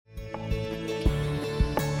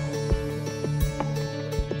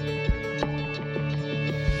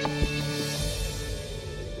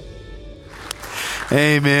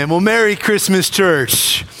Amen. Well, Merry Christmas,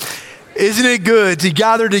 church. Isn't it good to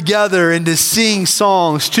gather together and to sing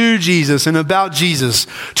songs to Jesus and about Jesus,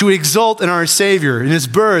 to exult in our Savior, in His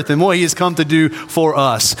birth and what He has come to do for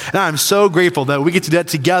us? And I'm so grateful that we get to do that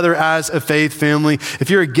together as a faith family. If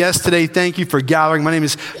you're a guest today, thank you for gathering. My name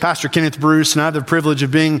is Pastor Kenneth Bruce, and I have the privilege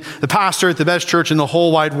of being the pastor at the best church in the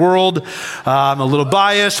whole wide world. I'm a little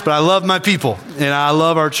biased, but I love my people, and I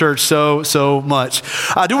love our church so much.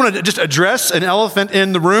 I do want to just address an elephant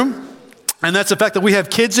in the room. And that's the fact that we have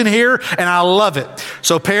kids in here, and I love it.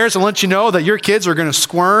 So parents, I'll let you know that your kids are going to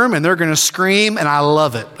squirm and they're going to scream, and I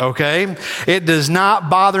love it, okay? It does not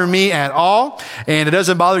bother me at all, and it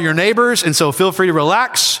doesn't bother your neighbors, and so feel free to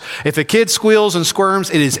relax. If a kid squeals and squirms,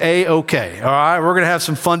 it is A-okay, all right? We're going to have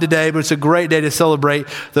some fun today, but it's a great day to celebrate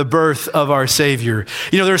the birth of our Savior.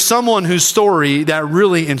 You know, there's someone whose story that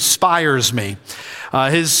really inspires me.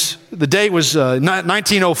 The date was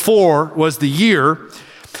 1904 was the year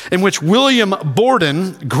in which William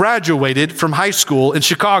Borden graduated from high school in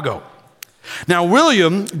Chicago. Now,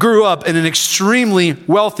 William grew up in an extremely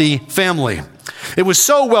wealthy family. It was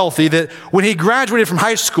so wealthy that when he graduated from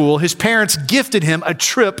high school, his parents gifted him a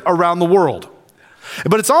trip around the world.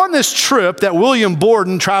 But it's on this trip that William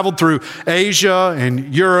Borden traveled through Asia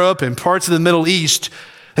and Europe and parts of the Middle East,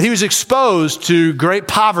 that he was exposed to great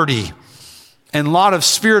poverty and a lot of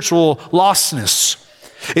spiritual lostness.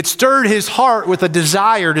 It stirred his heart with a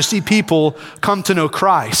desire to see people come to know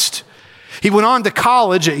Christ. He went on to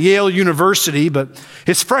college at Yale University, but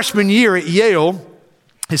his freshman year at Yale,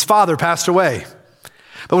 his father passed away.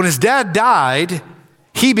 But when his dad died,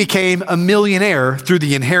 he became a millionaire through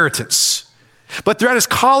the inheritance. But throughout his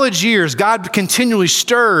college years, God continually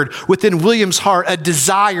stirred within William's heart a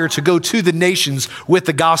desire to go to the nations with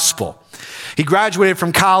the gospel. He graduated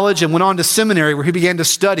from college and went on to seminary where he began to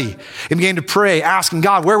study and began to pray, asking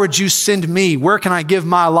God, where would you send me? Where can I give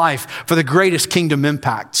my life for the greatest kingdom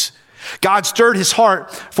impact? God stirred his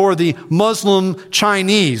heart for the Muslim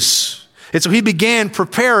Chinese. And so he began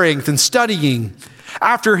preparing and studying.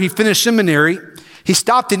 After he finished seminary, he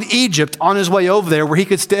stopped in Egypt on his way over there where he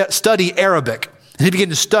could study Arabic. And he began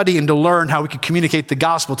to study and to learn how he could communicate the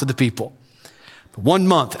gospel to the people. But 1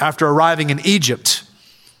 month after arriving in Egypt,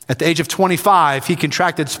 at the age of 25, he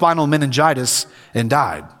contracted spinal meningitis and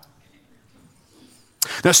died.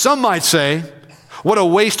 Now, some might say, what a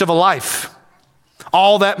waste of a life.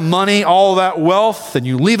 All that money, all that wealth, and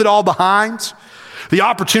you leave it all behind. The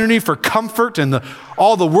opportunity for comfort and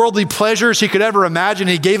all the worldly pleasures he could ever imagine,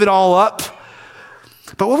 he gave it all up.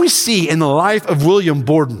 But what we see in the life of William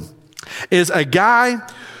Borden is a guy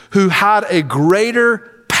who had a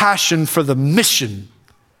greater passion for the mission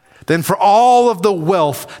than for all of the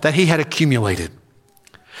wealth that he had accumulated.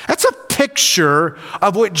 That's a picture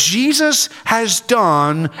of what Jesus has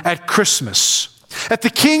done at Christmas. That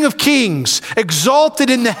the King of Kings,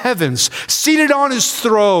 exalted in the heavens, seated on his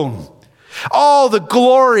throne. All the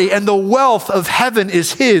glory and the wealth of heaven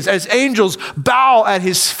is his, as angels bow at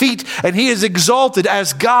his feet, and he is exalted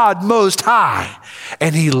as God Most High.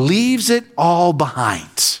 And he leaves it all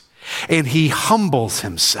behind, and he humbles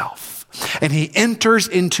himself. And he enters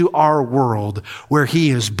into our world where he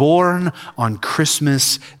is born on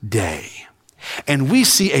Christmas Day. And we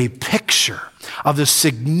see a picture of the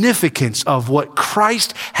significance of what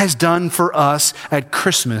Christ has done for us at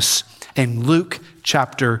Christmas in Luke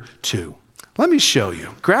chapter 2. Let me show you.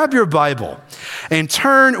 Grab your Bible and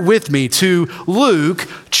turn with me to Luke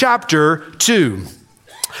chapter 2.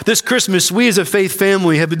 This Christmas, we as a faith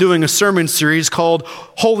family have been doing a sermon series called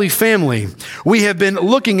Holy Family. We have been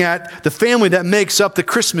looking at the family that makes up the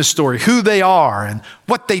Christmas story, who they are and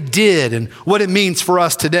what they did and what it means for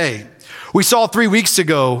us today. We saw 3 weeks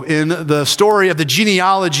ago in the story of the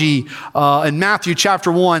genealogy in Matthew chapter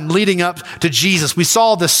 1 leading up to Jesus. We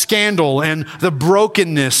saw the scandal and the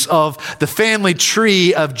brokenness of the family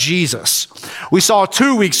tree of Jesus. We saw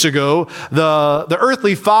 2 weeks ago the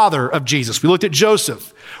earthly father of Jesus. We looked at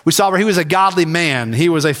Joseph. We saw where he was a godly man. He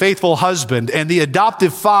was a faithful husband and the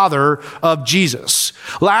adoptive father of Jesus.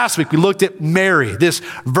 Last week, we looked at Mary, this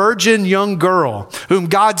virgin young girl whom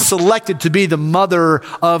God selected to be the mother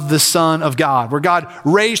of the Son of God, where God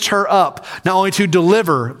raised her up not only to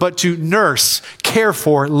deliver, but to nurse, care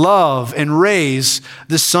for, love, and raise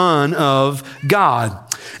the Son of God.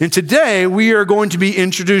 And today, we are going to be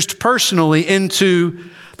introduced personally into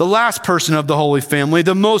the last person of the Holy Family,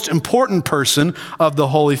 the most important person of the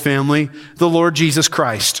Holy Family, the Lord Jesus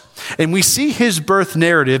Christ. And we see his birth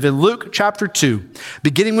narrative in Luke chapter 2,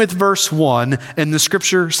 beginning with verse 1, and the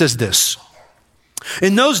scripture says this.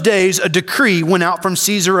 In those days, a decree went out from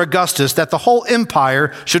Caesar Augustus that the whole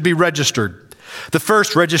empire should be registered. The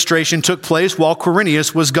first registration took place while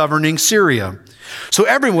Quirinius was governing Syria. So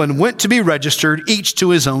everyone went to be registered, each to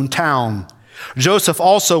his own town. Joseph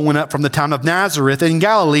also went up from the town of Nazareth in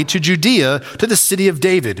Galilee to Judea, to the city of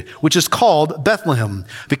David, which is called Bethlehem,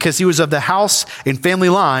 because he was of the house and family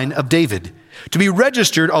line of David, to be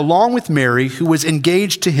registered along with Mary, who was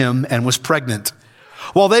engaged to him and was pregnant.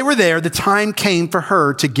 While they were there, the time came for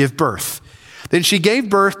her to give birth. Then she gave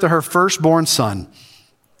birth to her firstborn son.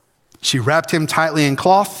 She wrapped him tightly in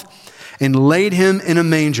cloth and laid him in a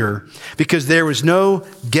manger, because there was no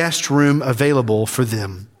guest room available for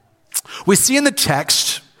them. We see in the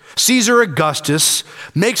text, Caesar Augustus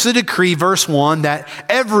makes the decree, verse 1, that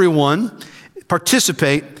everyone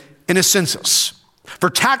participate in a census. For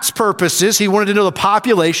tax purposes, he wanted to know the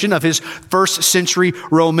population of his first century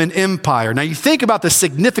Roman Empire. Now you think about the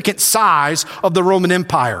significant size of the Roman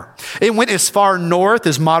Empire. It went as far north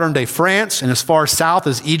as modern day France and as far south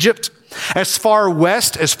as Egypt, as far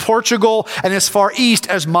west as Portugal, and as far east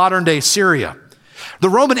as modern day Syria. The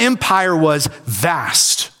Roman Empire was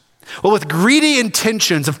vast. Well, with greedy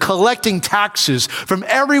intentions of collecting taxes from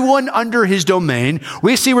everyone under his domain,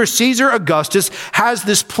 we see where Caesar Augustus has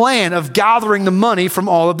this plan of gathering the money from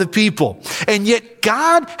all of the people. And yet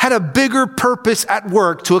God had a bigger purpose at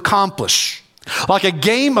work to accomplish. Like a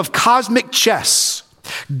game of cosmic chess,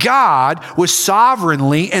 God was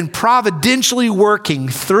sovereignly and providentially working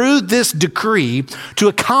through this decree to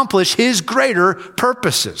accomplish his greater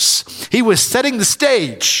purposes. He was setting the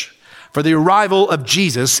stage for the arrival of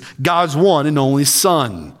Jesus, God's one and only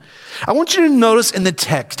Son. I want you to notice in the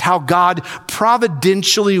text how God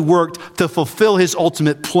providentially worked to fulfill his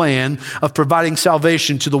ultimate plan of providing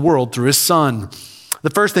salvation to the world through his Son. The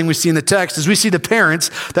first thing we see in the text is we see the parents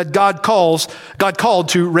that God called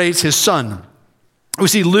to raise his Son. We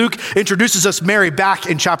see Luke introduces us Mary back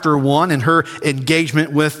in chapter 1 and her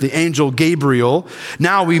engagement with the angel Gabriel.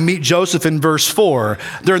 Now we meet Joseph in verse 4.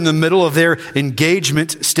 They're in the middle of their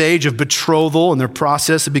engagement stage of betrothal and their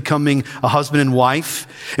process of becoming a husband and wife.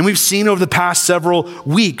 And we've seen over the past several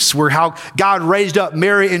weeks where how God raised up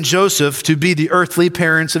Mary and Joseph to be the earthly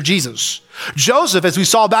parents of Jesus. Joseph, as we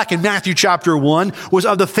saw back in Matthew chapter 1, was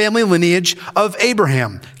of the family lineage of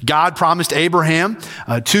Abraham. God promised Abraham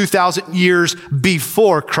 2,000 years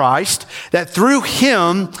before Christ that through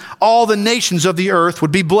him all the nations of the earth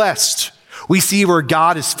would be blessed. We see where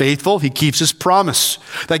God is faithful. He keeps his promise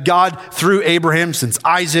that God, through Abraham, sends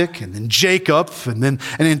Isaac and then Jacob and then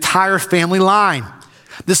an entire family line.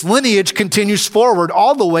 This lineage continues forward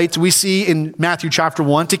all the way to we see in Matthew chapter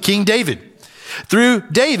 1 to King David. Through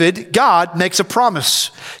David, God makes a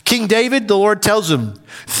promise. King David, the Lord tells him,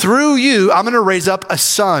 through you, I'm going to raise up a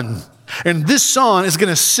son. And this son is going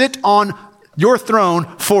to sit on your throne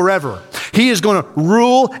forever. He is going to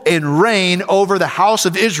rule and reign over the house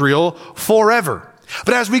of Israel forever.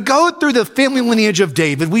 But as we go through the family lineage of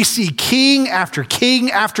David, we see king after king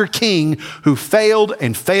after king who failed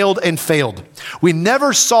and failed and failed. We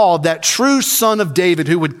never saw that true son of David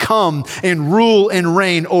who would come and rule and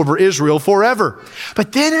reign over Israel forever.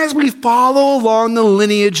 But then as we follow along the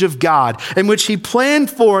lineage of God in which he planned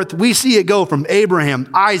forth, we see it go from Abraham,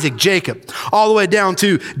 Isaac, Jacob, all the way down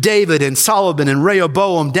to David and Solomon and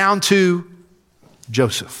Rehoboam, down to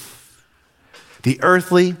Joseph, the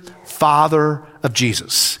earthly father of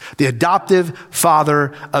Jesus, the adoptive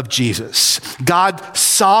father of Jesus. God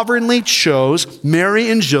sovereignly chose Mary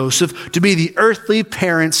and Joseph to be the earthly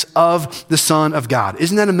parents of the Son of God.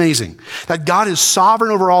 Isn't that amazing? That God is sovereign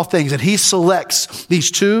over all things, and he selects these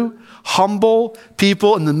two humble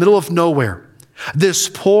people in the middle of nowhere. This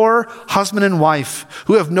poor husband and wife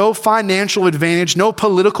who have no financial advantage, no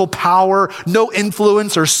political power, no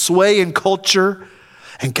influence or sway in culture,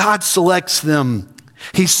 and God selects them.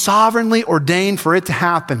 He sovereignly ordained for it to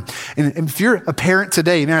happen. And if you're a parent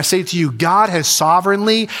today, may I say to you, God has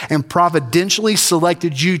sovereignly and providentially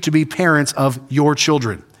selected you to be parents of your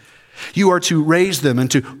children. You are to raise them and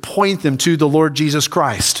to point them to the Lord Jesus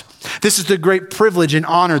Christ. This is the great privilege and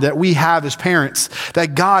honor that we have as parents,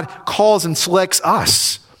 that God calls and selects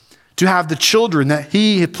us to have the children that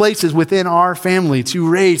he places within our family to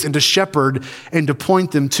raise and to shepherd and to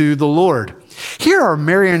point them to the Lord. Here are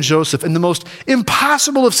Mary and Joseph in the most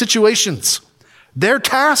impossible of situations. Their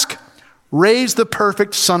task, raise the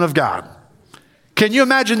perfect Son of God. Can you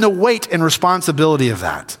imagine the weight and responsibility of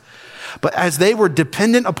that? But as they were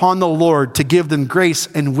dependent upon the Lord to give them grace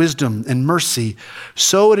and wisdom and mercy,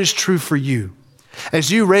 so it is true for you.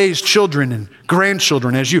 As you raise children and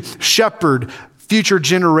grandchildren, as you shepherd future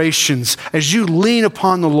generations, as you lean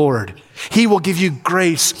upon the Lord, he will give you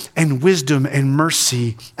grace and wisdom and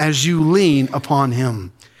mercy as you lean upon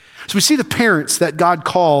him. So we see the parents that God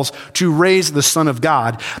calls to raise the Son of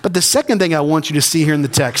God. But the second thing I want you to see here in the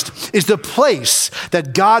text is the place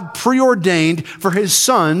that God preordained for his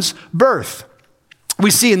son's birth.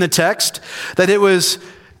 We see in the text that it was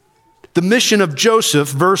the mission of Joseph,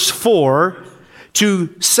 verse 4,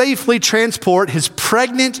 to safely transport his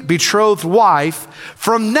pregnant betrothed wife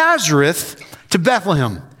from Nazareth to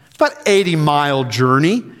Bethlehem. About an 80-mile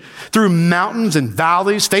journey through mountains and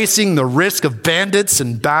valleys, facing the risk of bandits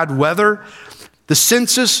and bad weather. The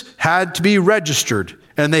census had to be registered,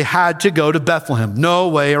 and they had to go to Bethlehem. No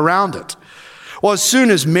way around it. Well, as soon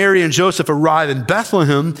as Mary and Joseph arrive in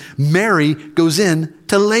Bethlehem, Mary goes in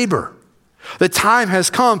to labor. The time has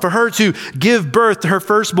come for her to give birth to her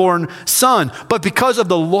firstborn son. But because of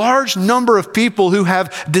the large number of people who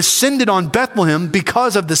have descended on Bethlehem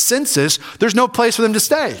because of the census, there's no place for them to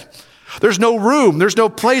stay. There's no room. There's no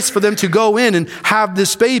place for them to go in and have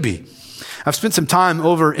this baby. I've spent some time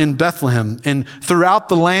over in Bethlehem, and throughout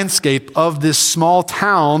the landscape of this small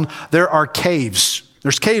town, there are caves.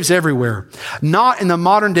 There's caves everywhere. Not in the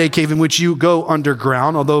modern day cave in which you go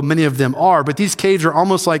underground, although many of them are, but these caves are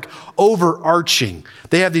almost like overarching.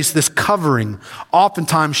 They have this covering.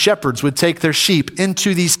 Oftentimes shepherds would take their sheep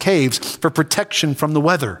into these caves for protection from the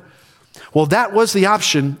weather. Well, that was the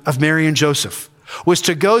option of Mary and Joseph, was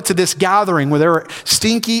to go to this gathering where there were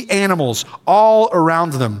stinky animals all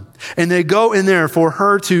around them. And they go in there for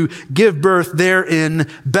her to give birth there in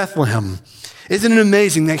Bethlehem. Isn't it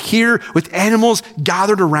amazing that here with animals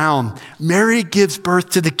gathered around, Mary gives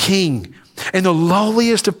birth to the King in the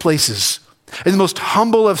lowliest of places, in the most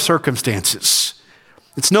humble of circumstances.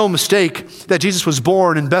 It's no mistake that Jesus was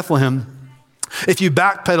born in Bethlehem. If you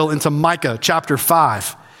backpedal into Micah chapter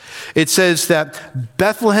 5, it says that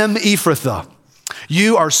Bethlehem Ephrathah,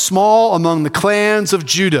 you are small among the clans of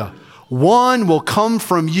Judah. One will come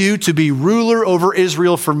from you to be ruler over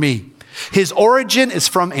Israel for me. His origin is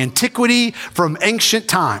from antiquity, from ancient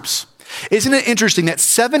times. Isn't it interesting that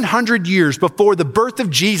 700 years before the birth of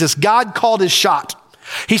Jesus, God called his shot.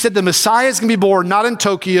 He said the Messiah is going to be born not in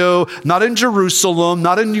Tokyo, not in Jerusalem,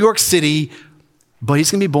 not in New York City, but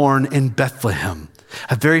he's going to be born in Bethlehem,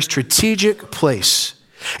 a very strategic place.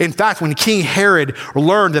 In fact, when King Herod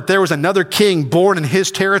learned that there was another king born in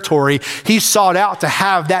his territory, he sought out to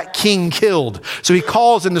have that king killed. So he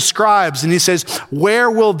calls in the scribes and he says,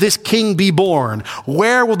 where will this king be born?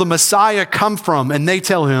 Where will the Messiah come from? And they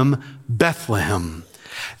tell him, Bethlehem.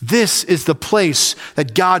 This is the place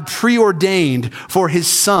that God preordained for his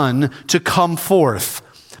son to come forth.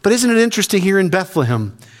 But isn't it interesting here in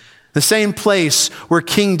Bethlehem, the same place where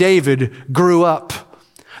King David grew up,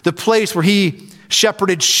 the place where he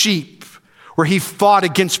shepherded sheep, where he fought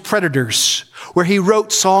against predators, where he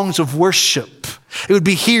wrote songs of worship. It would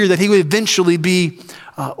be here that he would eventually be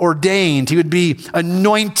ordained. He would be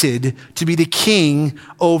anointed to be the king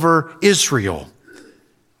over Israel.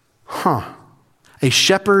 A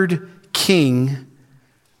shepherd king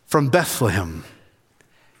from Bethlehem.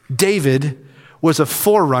 David was a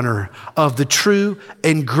forerunner of the true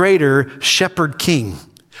and greater shepherd king,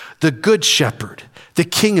 the good shepherd, the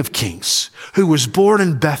King of Kings, who was born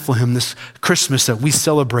in Bethlehem this Christmas that we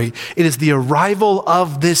celebrate. It is the arrival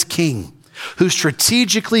of this king who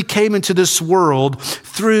strategically came into this world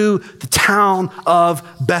through the town of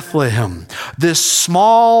Bethlehem, this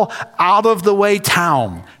small, out-of-the-way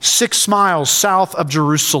town, 6 miles south of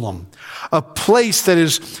Jerusalem, a place that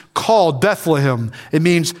is called Bethlehem. It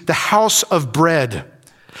means the house of bread.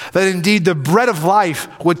 That indeed the bread of life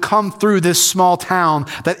would come through this small town,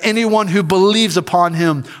 that anyone who believes upon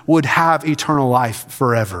him would have eternal life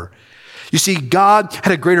forever. You see, God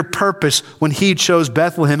had a greater purpose when he chose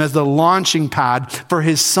Bethlehem as the launching pad for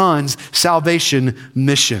his son's salvation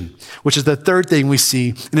mission, which is the third thing we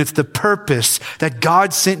see, and it's the purpose that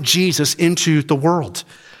God sent Jesus into the world.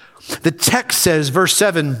 The text says, verse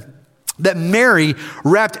 7, that Mary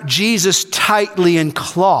wrapped Jesus tightly in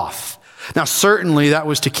cloth. Now, certainly that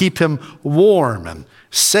was to keep him warm and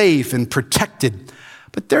safe and protected.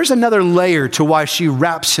 But there's another layer to why she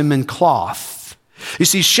wraps him in cloth. You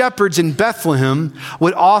see, shepherds in Bethlehem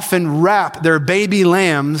would often wrap their baby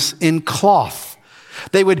lambs in cloth.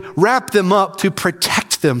 They would wrap them up to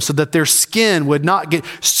protect them so that their skin would not get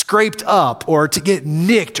scraped up or to get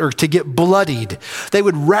nicked or to get bloodied. They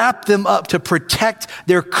would wrap them up to protect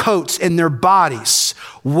their coats and their bodies.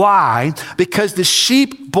 Why? Because the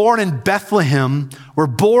sheep born in Bethlehem were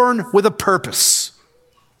born with a purpose.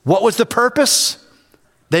 What was the purpose?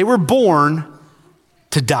 They were born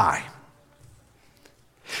to die.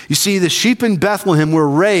 You see, the sheep in Bethlehem were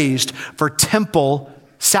raised for temple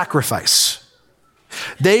sacrifice.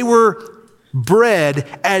 They were bread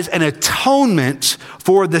as an atonement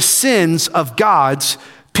for the sins of God's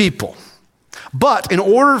people. But in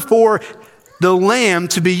order for the lamb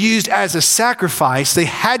to be used as a sacrifice, they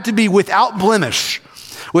had to be without blemish,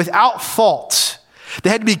 without fault. They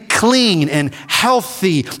had to be clean and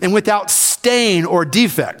healthy and without stain or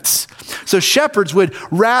defects. So shepherds would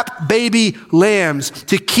wrap baby lambs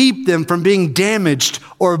to keep them from being damaged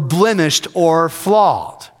or blemished or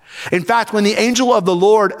flawed. In fact, when the angel of the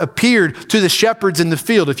Lord appeared to the shepherds in the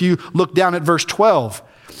field, if you look down at verse 12,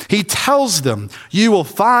 he tells them, you will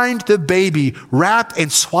find the baby wrapped in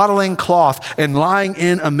swaddling cloth and lying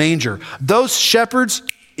in a manger. Those shepherds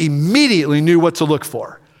immediately knew what to look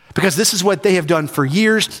for, because this is what they have done for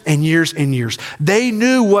years and years and years. They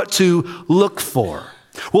knew what to look for.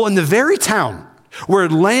 Well, in the very town where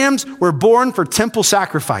lambs were born for temple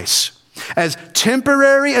sacrifice, as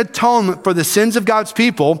temporary atonement for the sins of God's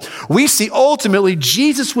people, we see ultimately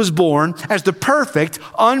Jesus was born as the perfect,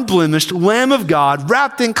 unblemished Lamb of God,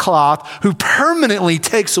 wrapped in cloth, who permanently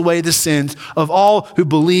takes away the sins of all who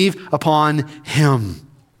believe upon him.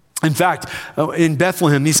 In fact, in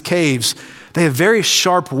Bethlehem, these caves, they have very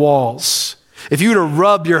sharp walls. If you were to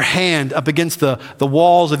rub your hand up against the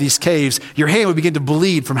walls of these caves, your hand would begin to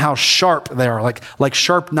bleed from how sharp they are, like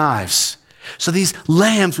sharp knives. So these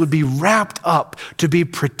lambs would be wrapped up to be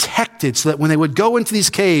protected, so that when they would go into these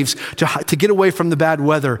caves to get away from the bad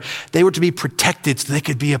weather, they were to be protected so they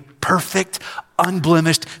could be a perfect,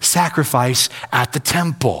 unblemished sacrifice at the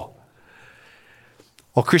temple.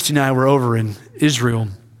 While Christy and I were over in Israel,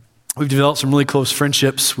 we've developed some really close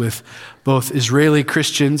friendships with both Israeli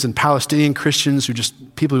Christians and Palestinian Christians,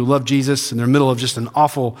 people who love Jesus, and they're in the middle of just an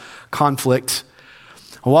awful conflict.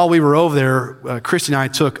 While we were over there, Christy and I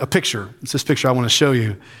took a picture. It's this picture I want to show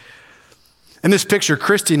you. In this picture,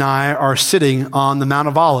 Christy and I are sitting on the Mount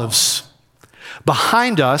of Olives.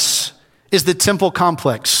 Behind us is the temple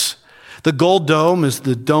complex. The gold dome is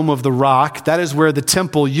the Dome of the Rock. That is where the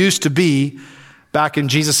temple used to be back in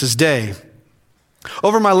Jesus' day.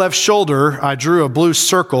 Over my left shoulder, I drew a blue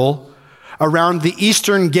circle around the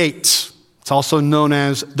Eastern Gate. It's also known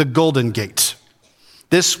as the Golden Gate.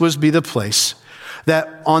 This would be the place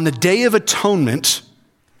that on the Day of Atonement,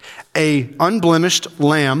 a unblemished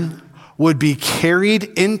lamb would be carried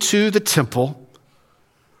into the temple,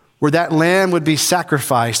 where that lamb would be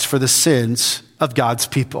sacrificed for the sins of God's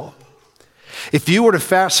people. If you were to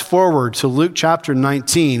fast forward to Luke chapter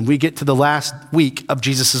 19, we get to the last week of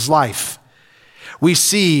Jesus' life. We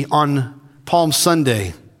see on Palm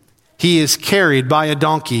Sunday, he is carried by a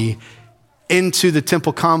donkey into the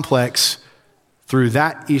temple complex through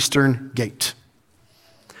that eastern gate.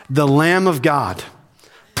 The Lamb of God,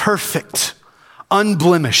 perfect,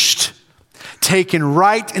 unblemished, taken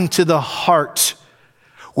right into the heart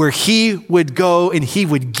where he would go and he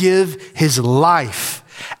would give his life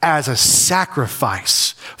as a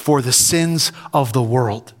sacrifice for the sins of the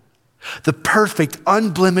world. The perfect,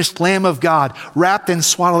 unblemished Lamb of God, wrapped in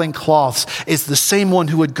swaddling cloths, is the same one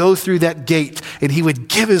who would go through that gate and he would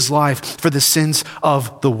give his life for the sins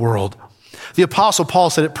of the world. The Apostle Paul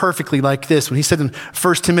said it perfectly like this when he said in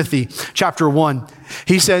 1 Timothy chapter 1,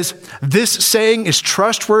 he says, "This saying is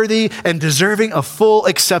trustworthy and deserving of full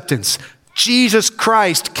acceptance. Jesus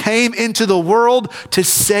Christ came into the world to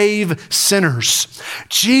save sinners."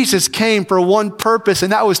 Jesus came for one purpose,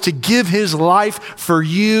 and that was to give his life for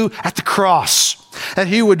you at the cross. That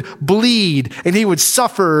he would bleed and he would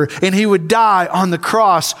suffer and he would die on the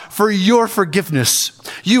cross for your forgiveness.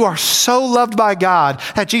 You are so loved by God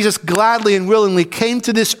that Jesus gladly and willingly came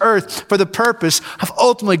to this earth for the purpose of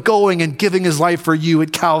ultimately going and giving his life for you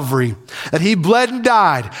at Calvary. That he bled and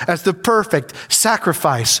died as the perfect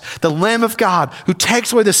sacrifice, the Lamb of God who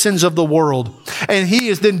takes away the sins of the world. And he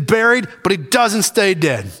is then buried, but he doesn't stay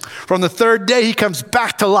dead. For on the third day, he comes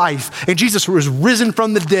back to life, and Jesus was risen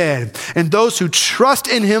from the dead. And those who trust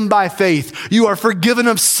in him by faith, you are forgiven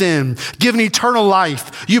of sin, given eternal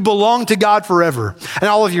life. You belong to God forever. And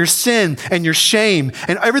all of your sin and your shame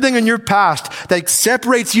and everything in your past that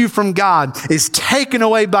separates you from God is taken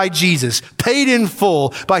away by Jesus, paid in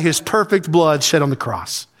full by his perfect blood shed on the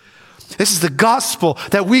cross. This is the gospel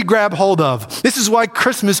that we grab hold of. This is why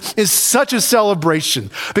Christmas is such a celebration,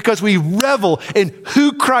 because we revel in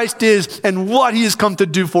who Christ is and what he has come to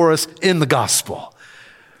do for us in the gospel.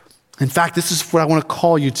 In fact, this is what I want to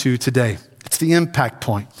call you to today. It's the impact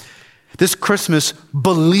point. This Christmas,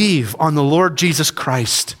 believe on the Lord Jesus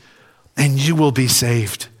Christ and you will be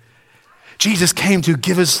saved. Jesus came to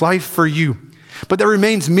give his life for you, but that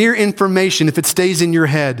remains mere information if it stays in your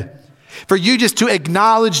head. For you just to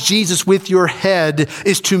acknowledge Jesus with your head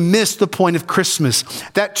is to miss the point of Christmas.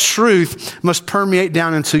 That truth must permeate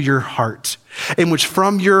down into your heart, in which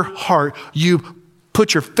from your heart you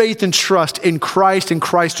put your faith and trust in Christ and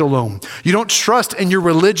Christ alone. You don't trust in your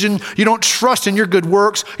religion. You don't trust in your good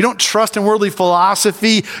works. You don't trust in worldly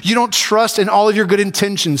philosophy. You don't trust in all of your good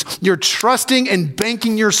intentions. You're trusting and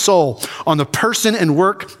banking your soul on the person and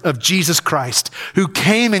work of Jesus Christ, who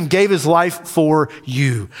came and gave his life for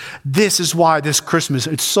you. This is why this Christmas,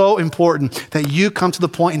 it's so important that you come to the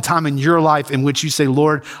point in time in your life in which you say,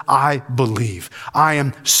 Lord, I believe. I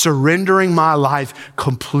am surrendering my life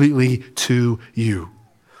completely to you.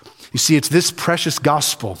 You see, it's this precious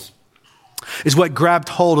gospel is what grabbed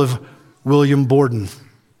hold of William Borden.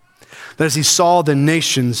 That as he saw the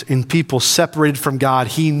nations and people separated from God,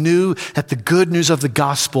 he knew that the good news of the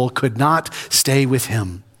gospel could not stay with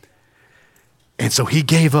him. And so he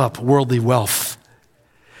gave up worldly wealth.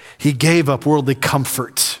 He gave up worldly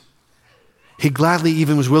comfort. He gladly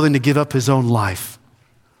even was willing to give up his own life.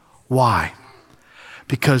 Why?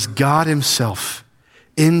 Because God himself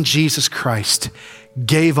in Jesus Christ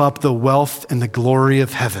gave up the wealth and the glory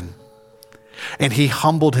of heaven. And he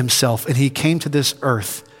humbled himself, and he came to this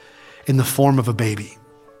earth in the form of a baby.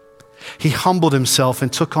 He humbled himself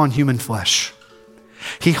and took on human flesh.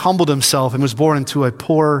 He humbled himself and was born into a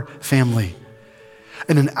poor family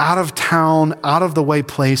in an out-of-town, out-of-the-way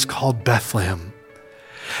place called Bethlehem,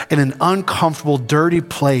 in an uncomfortable, dirty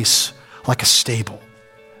place like a stable.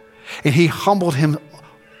 And he humbled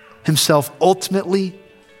himself ultimately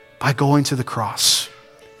by going to the cross,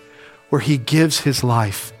 where he gives his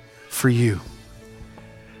life for you.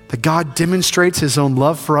 That God demonstrates his own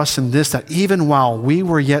love for us in this, that even while we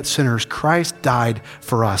were yet sinners, Christ died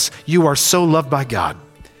for us. You are so loved by God.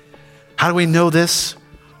 How do we know this?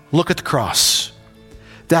 Look at the cross.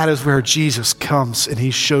 That is where Jesus comes and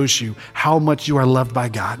he shows you how much you are loved by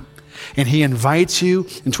God. And he invites you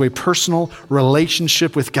into a personal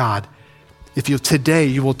relationship with God. If today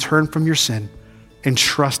you will turn from your sin and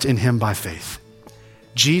trust in him by faith.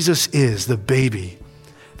 Jesus is the baby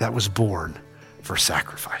that was born for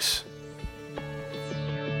sacrifice.